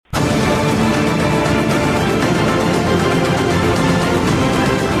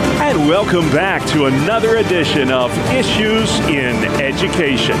and welcome back to another edition of Issues in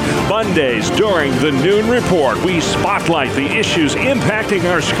Education. Mondays during the Noon Report, we spotlight the issues impacting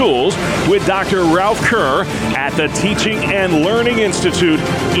our schools with Dr. Ralph Kerr at the Teaching and Learning Institute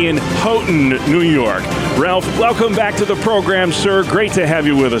in Houghton, New York. Ralph, welcome back to the program, sir. Great to have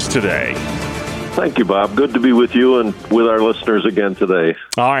you with us today. Thank you, Bob. Good to be with you and with our listeners again today.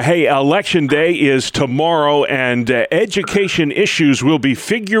 All right. Hey, Election Day is tomorrow, and education issues will be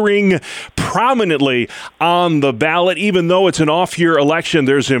figuring prominently on the ballot. Even though it's an off-year election,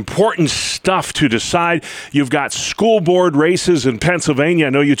 there's important stuff to decide. You've got school board races in Pennsylvania. I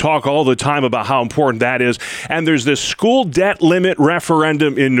know you talk all the time about how important that is. And there's this school debt limit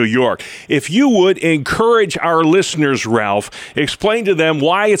referendum in New York. If you would encourage our listeners, Ralph, explain to them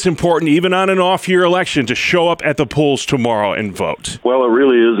why it's important, even on an off-year election, to show up at the polls tomorrow and vote. Well, it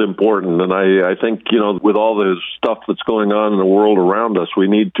really is important, and I think, with all the stuff that's going on in the world around us, we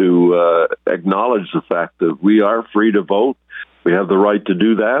need to acknowledge the fact that we are free to vote. We have the right to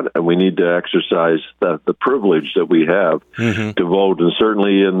do that, and we need to exercise the privilege that we have to vote. And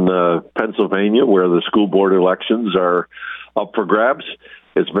certainly in Pennsylvania, where the school board elections are up for grabs,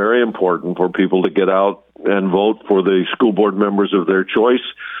 it's very important for people to get out and vote for the school board members of their choice.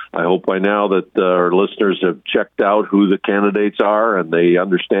 I hope by now that our listeners have checked out who the candidates are and they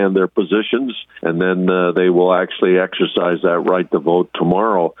understand their positions, and then they will actually exercise that right to vote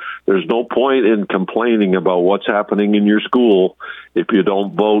tomorrow. There's no point in complaining about what's happening in your school if you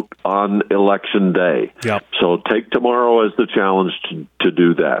don't vote on election day. Yep. So take tomorrow as the challenge to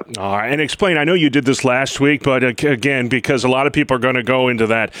do that. All right. And explain, I know you did this last week, but again, because a lot of people are going to go into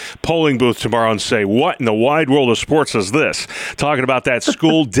that polling booth tomorrow and say, what in the wide world of sports is this? Talking about that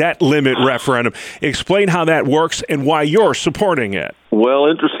school debt limit referendum. Explain how that works and why you're supporting it. Well,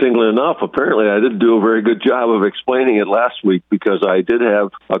 interestingly enough, apparently I didn't do a very good job of explaining it last week, because I did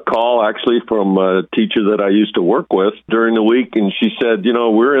have a call actually from a teacher that I used to work with during the week, and she said,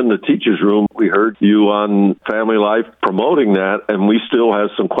 we're in the teacher's room. We heard you on Family Life promoting that, and we still have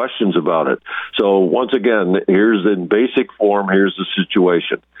some questions about it. So once again, here's in basic form, here's the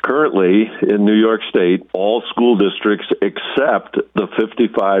situation. Currently, in New York State, all school districts except the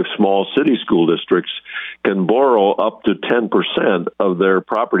 55 small city school districts can borrow up to 10% of their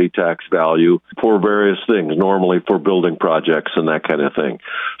property tax value for various things, normally for building projects and that kind of thing.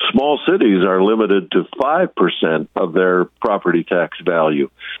 Small cities are limited to 5% of their property tax value,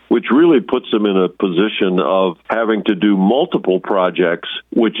 which really puts them in a position of having to do multiple projects,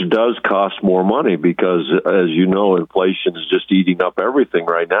 which does cost more money because, as you know, inflation is just eating up everything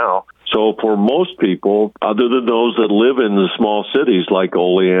right now. So for most people, other than those that live in the small cities like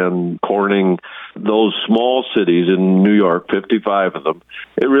Olean, Corning, those small cities in New York, 55 of them,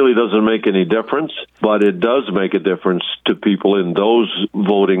 it really doesn't make any difference, but it does make a difference to people in those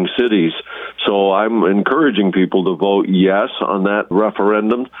voting cities. So I'm encouraging people to vote yes on that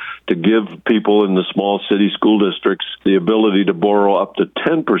referendum, to give people in the small city school districts the ability to borrow up to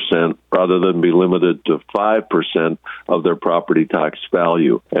 10% rather than be limited to 5% of their property tax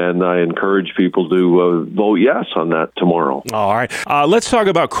value. And I encourage people to vote yes on that tomorrow. All right. Let's talk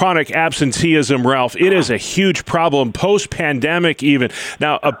about chronic absenteeism, Ralph. It is a huge problem, post-pandemic even.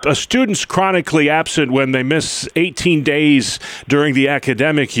 Now, a student's chronically absent when they miss 18 days during the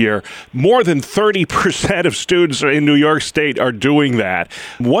academic year. More than 30% of students in New York State are doing that.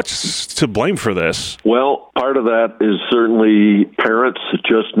 What's to blame for this? Well, part of that is certainly parents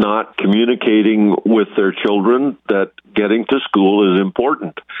just not communicating with their children that getting to school is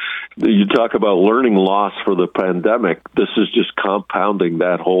important. You talk about learning loss for the pandemic. This is just compounding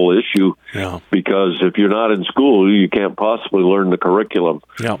that whole issue, because if you're not in school, you can't possibly learn the curriculum.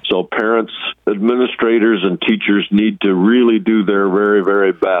 So parents, administrators, and teachers need to really do their very,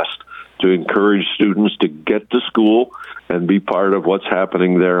 very best to encourage students to get to school and be part of what's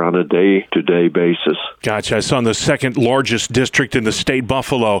happening there on a day-to-day basis. Gotcha. I saw in the second largest district in the state,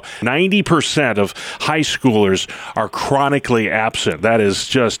 Buffalo, 90% of high schoolers are chronically absent. That is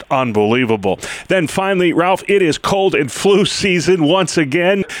just unbelievable. Then finally, Ralph, it is cold and flu season once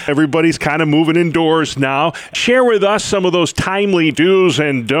again. Everybody's kind of moving indoors now. Share with us some of those timely do's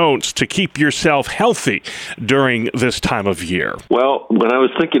and don'ts to keep yourself healthy during this time of year. Well, when I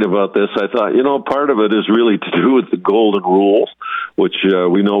was thinking about this, I thought, part of it is really to do with the golden rule, which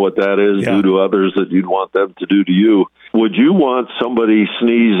we know what that is, do to others that you'd want them to do to you. Would you want somebody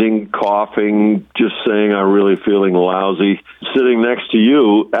sneezing, coughing, just saying, I'm really feeling lousy, sitting next to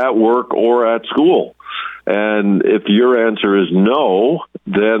you at work or at school? And if your answer is no,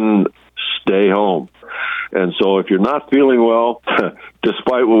 then stay home. And so if you're not feeling well,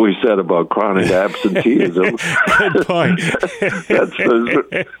 despite what we said about chronic absenteeism, good point.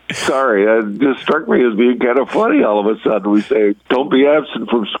 Sorry, it just struck me as being kind of funny. All of a sudden, we say, don't be absent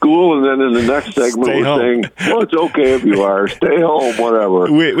from school, and then in the next segment, we're saying, well, it's okay if you are. Stay home,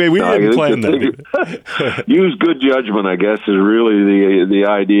 whatever. We didn't plan that. Use good judgment, I guess, is really the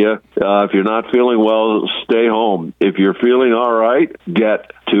idea. If you're not feeling well, stay home. If you're feeling all right,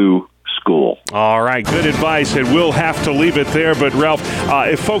 get to school. All right, good advice, and we'll have to leave it there. But Ralph,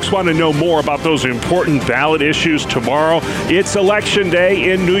 if folks want to know more about those important ballot issues tomorrow, it's Election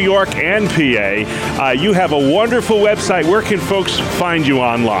Day in New York and PA. You have a wonderful website. Where can folks find you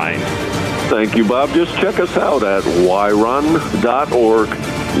online? Thank you, Bob. Just check us out at yrun.org,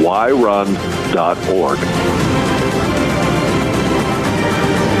 yrun.org.